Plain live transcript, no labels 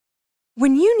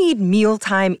When you need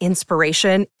mealtime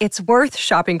inspiration, it's worth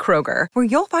shopping Kroger, where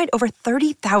you'll find over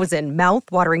 30,000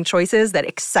 mouth-watering choices that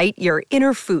excite your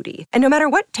inner foodie. And no matter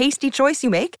what tasty choice you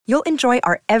make, you'll enjoy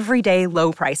our everyday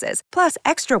low prices, plus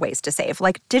extra ways to save,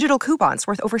 like digital coupons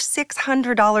worth over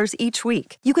 $600 each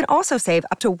week. You can also save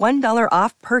up to $1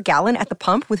 off per gallon at the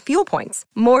pump with fuel points.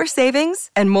 More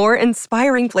savings and more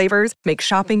inspiring flavors make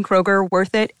shopping Kroger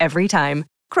worth it every time.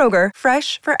 Kroger,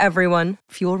 fresh for everyone.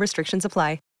 Fuel restrictions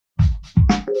apply.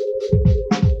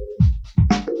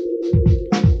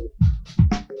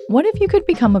 What if you could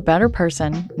become a better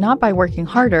person, not by working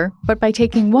harder, but by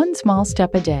taking one small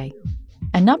step a day?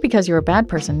 And not because you're a bad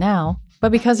person now,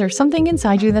 but because there's something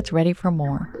inside you that's ready for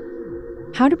more.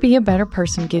 How to Be a Better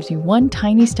Person gives you one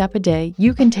tiny step a day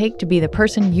you can take to be the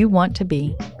person you want to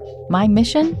be. My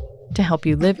mission? To help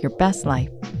you live your best life.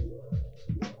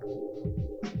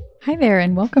 Hi there,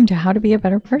 and welcome to How to Be a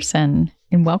Better Person.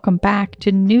 And welcome back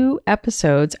to new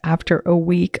episodes after a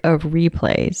week of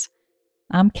replays.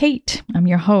 I'm Kate, I'm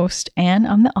your host, and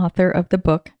I'm the author of the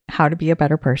book, How to Be a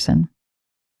Better Person.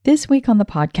 This week on the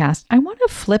podcast, I want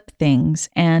to flip things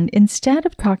and instead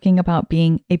of talking about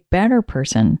being a better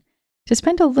person, to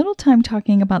spend a little time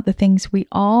talking about the things we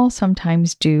all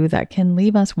sometimes do that can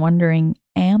leave us wondering,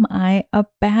 am I a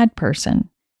bad person?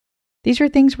 These are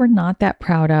things we're not that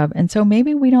proud of, and so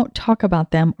maybe we don't talk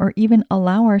about them or even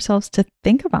allow ourselves to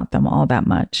think about them all that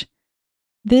much.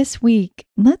 This week,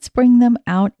 let's bring them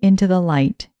out into the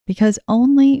light because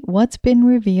only what's been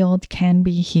revealed can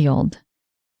be healed.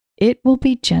 It will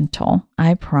be gentle,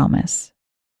 I promise.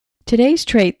 Today's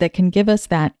trait that can give us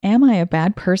that "am I a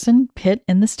bad person" pit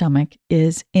in the stomach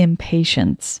is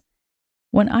impatience.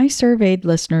 When I surveyed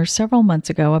listeners several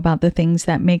months ago about the things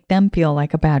that make them feel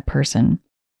like a bad person,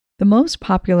 the most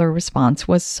popular response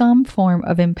was some form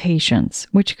of impatience,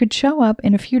 which could show up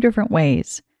in a few different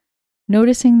ways.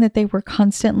 Noticing that they were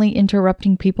constantly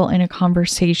interrupting people in a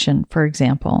conversation, for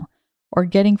example, or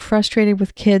getting frustrated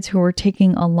with kids who were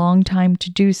taking a long time to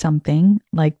do something,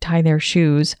 like tie their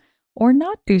shoes, or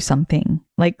not do something,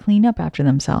 like clean up after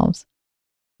themselves.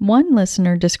 One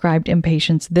listener described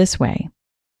impatience this way: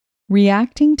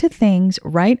 reacting to things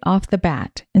right off the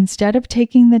bat instead of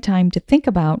taking the time to think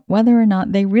about whether or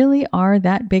not they really are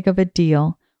that big of a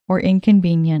deal or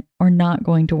inconvenient or not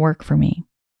going to work for me,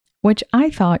 which I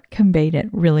thought conveyed it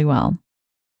really well.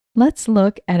 Let's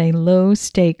look at a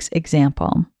low-stakes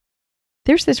example.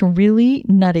 There's this really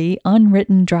nutty,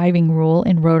 unwritten driving rule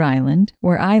in Rhode Island,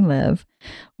 where I live,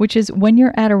 which is when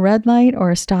you're at a red light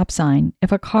or a stop sign,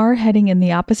 if a car heading in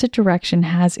the opposite direction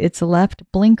has its left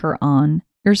blinker on,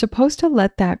 you're supposed to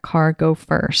let that car go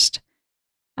first.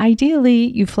 Ideally,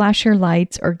 you flash your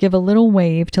lights or give a little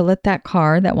wave to let that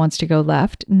car that wants to go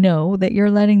left know that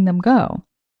you're letting them go.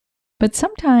 But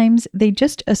sometimes they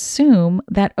just assume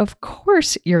that of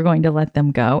course you're going to let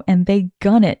them go and they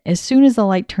gun it as soon as the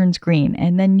light turns green.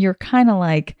 And then you're kind of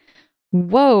like,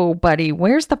 whoa, buddy,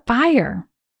 where's the fire?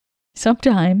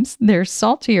 Sometimes there's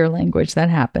saltier language that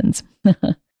happens.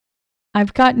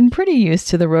 I've gotten pretty used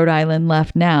to the Rhode Island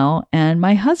left now, and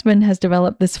my husband has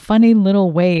developed this funny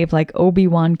little wave like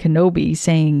Obi-Wan Kenobi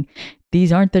saying,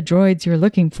 "These aren't the droids you're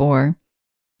looking for,"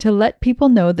 to let people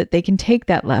know that they can take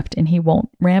that left and he won't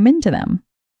ram into them.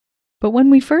 But when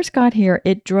we first got here,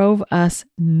 it drove us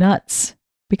nuts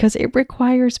because it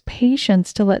requires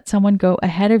patience to let someone go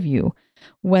ahead of you,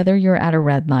 whether you're at a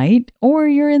red light or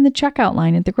you're in the checkout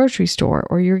line at the grocery store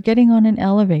or you're getting on an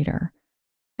elevator.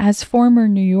 As former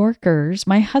New Yorkers,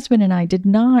 my husband and I did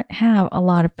not have a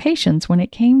lot of patience when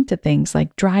it came to things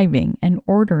like driving and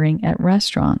ordering at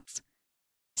restaurants.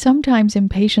 Sometimes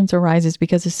impatience arises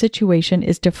because a situation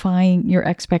is defying your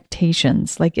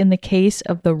expectations, like in the case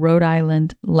of the Rhode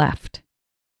Island left.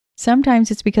 Sometimes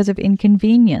it's because of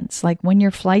inconvenience, like when your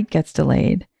flight gets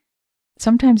delayed.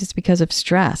 Sometimes it's because of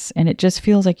stress, and it just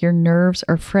feels like your nerves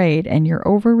are frayed and you're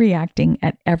overreacting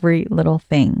at every little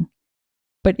thing.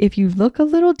 But if you look a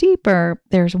little deeper,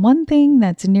 there's one thing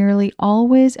that's nearly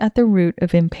always at the root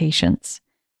of impatience.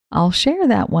 I'll share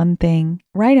that one thing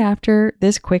right after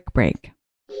this quick break.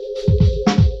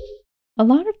 A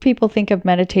lot of people think of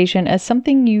meditation as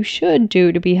something you should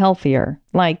do to be healthier,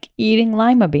 like eating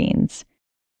lima beans.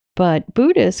 But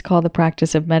Buddhists call the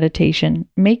practice of meditation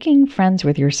making friends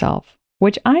with yourself,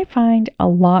 which I find a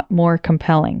lot more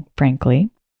compelling,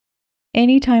 frankly.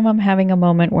 Anytime I'm having a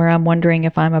moment where I'm wondering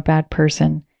if I'm a bad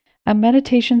person, a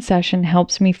meditation session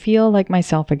helps me feel like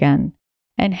myself again.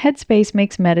 And Headspace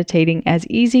makes meditating as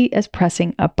easy as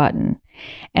pressing a button.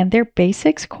 And their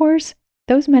basics course,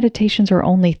 those meditations are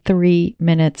only 3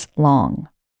 minutes long.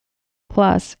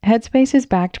 Plus, Headspace is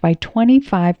backed by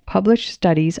 25 published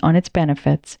studies on its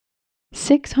benefits,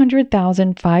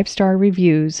 600,000 5-star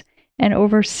reviews, and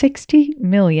over 60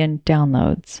 million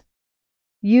downloads.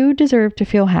 You deserve to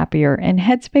feel happier, and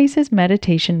Headspace is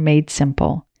meditation made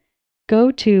simple.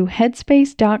 Go to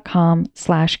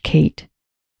headspace.com/Kate.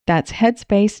 That's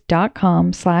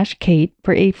headspace.com/Kate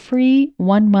for a free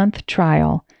 1-month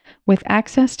trial with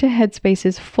access to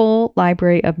Headspace's full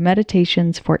library of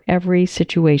meditations for every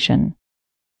situation.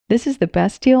 This is the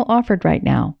best deal offered right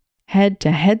now. Head to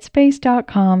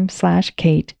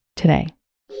headspace.com/Kate today.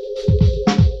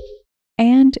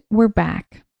 And we're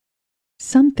back.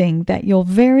 Something that you'll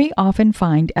very often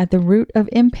find at the root of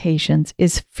impatience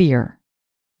is fear.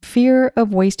 Fear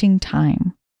of wasting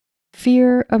time.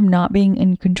 Fear of not being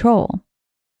in control.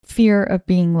 Fear of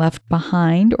being left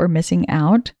behind or missing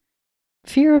out.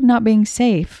 Fear of not being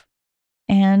safe.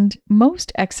 And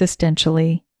most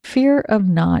existentially, fear of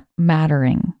not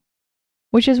mattering.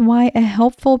 Which is why a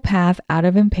helpful path out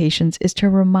of impatience is to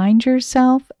remind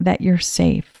yourself that you're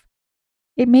safe.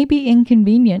 It may be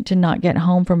inconvenient to not get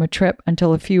home from a trip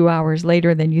until a few hours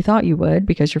later than you thought you would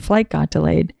because your flight got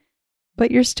delayed,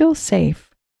 but you're still safe.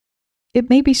 It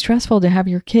may be stressful to have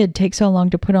your kid take so long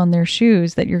to put on their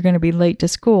shoes that you're going to be late to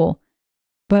school,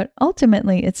 but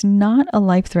ultimately it's not a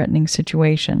life-threatening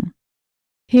situation.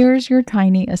 Here's your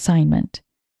tiny assignment.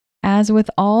 As with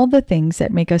all the things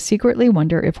that make us secretly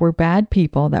wonder if we're bad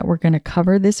people that we're going to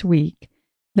cover this week,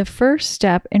 the first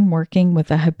step in working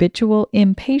with a habitual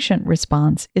impatient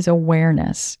response is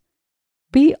awareness.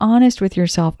 Be honest with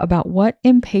yourself about what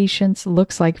impatience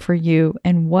looks like for you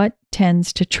and what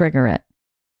tends to trigger it.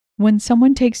 When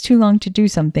someone takes too long to do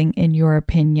something, in your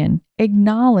opinion,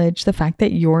 acknowledge the fact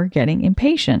that you're getting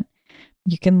impatient.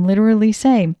 You can literally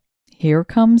say, "Here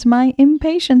comes my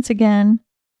impatience again."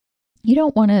 You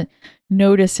don't want to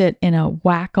notice it in a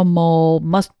whack-a-mole,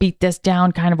 must beat this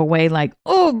down kind of a way, like,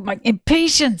 "Oh, my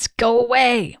impatience, go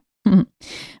away."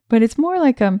 But it's more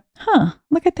like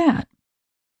look at that.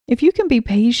 If you can be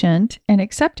patient and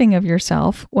accepting of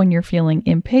yourself when you're feeling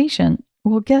impatient,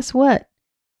 well, guess what?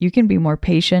 You can be more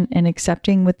patient and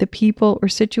accepting with the people or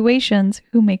situations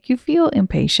who make you feel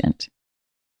impatient.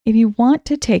 If you want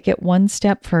to take it one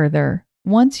step further,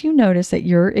 once you notice that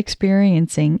you're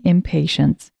experiencing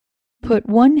impatience, put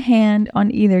one hand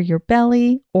on either your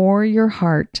belly or your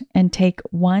heart and take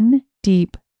one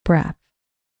deep breath.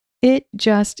 It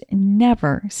just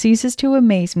never ceases to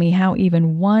amaze me how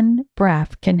even one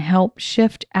breath can help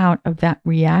shift out of that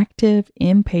reactive,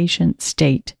 impatient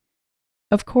state.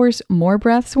 Of course, more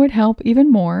breaths would help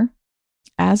even more,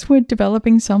 as would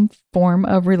developing some form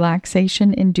of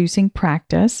relaxation-inducing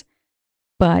practice,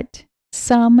 but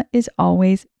some is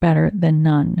always better than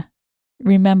none.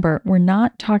 Remember, we're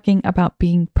not talking about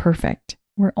being perfect.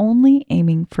 We're only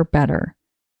aiming for better.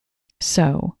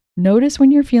 So, notice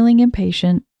when you're feeling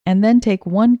impatient and then take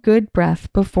one good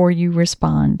breath before you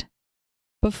respond.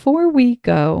 Before we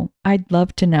go, I'd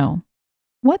love to know,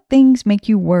 what things make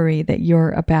you worry that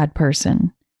you're a bad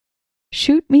person?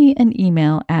 Shoot me an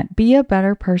email at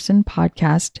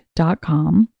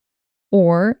beabetterpersonpodcast.com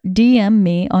or DM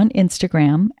me on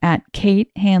Instagram at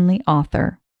Kate Hanley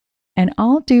Author. And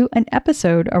I'll do an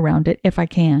episode around it if I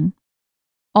can.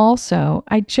 Also,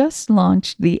 I just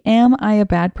launched the Am I a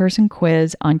Bad Person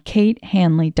quiz on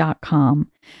katehanley.com,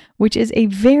 which is a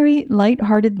very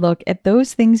lighthearted look at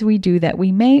those things we do that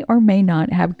we may or may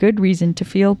not have good reason to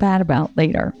feel bad about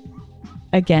later.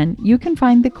 Again, you can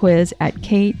find the quiz at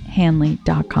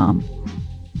katehanley.com.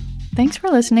 Thanks for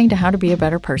listening to How to Be a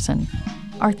Better Person.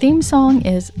 Our theme song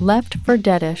is Left for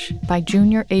Deadish by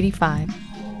Junior85.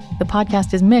 The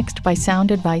podcast is mixed by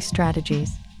Sound Advice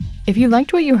Strategies. If you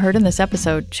liked what you heard in this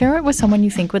episode, share it with someone you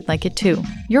think would like it too.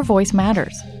 Your voice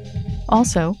matters.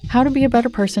 Also, How to Be a Better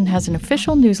Person has an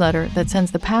official newsletter that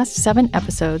sends the past 7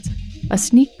 episodes, a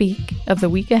sneak peek of the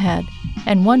week ahead,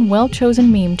 and one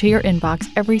well-chosen meme to your inbox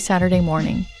every Saturday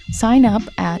morning. Sign up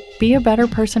at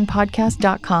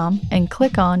beabetterpersonpodcast.com and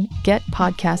click on Get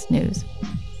Podcast News.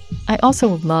 I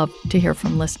also love to hear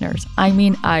from listeners. I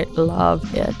mean, I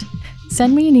love it.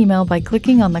 Send me an email by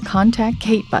clicking on the Contact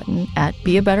Kate button at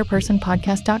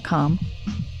beabetterpersonpodcast.com,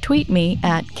 tweet me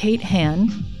at KateHan,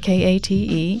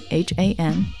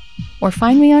 Katehan, or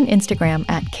find me on Instagram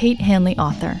at Kate Hanley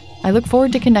Author. I look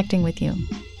forward to connecting with you.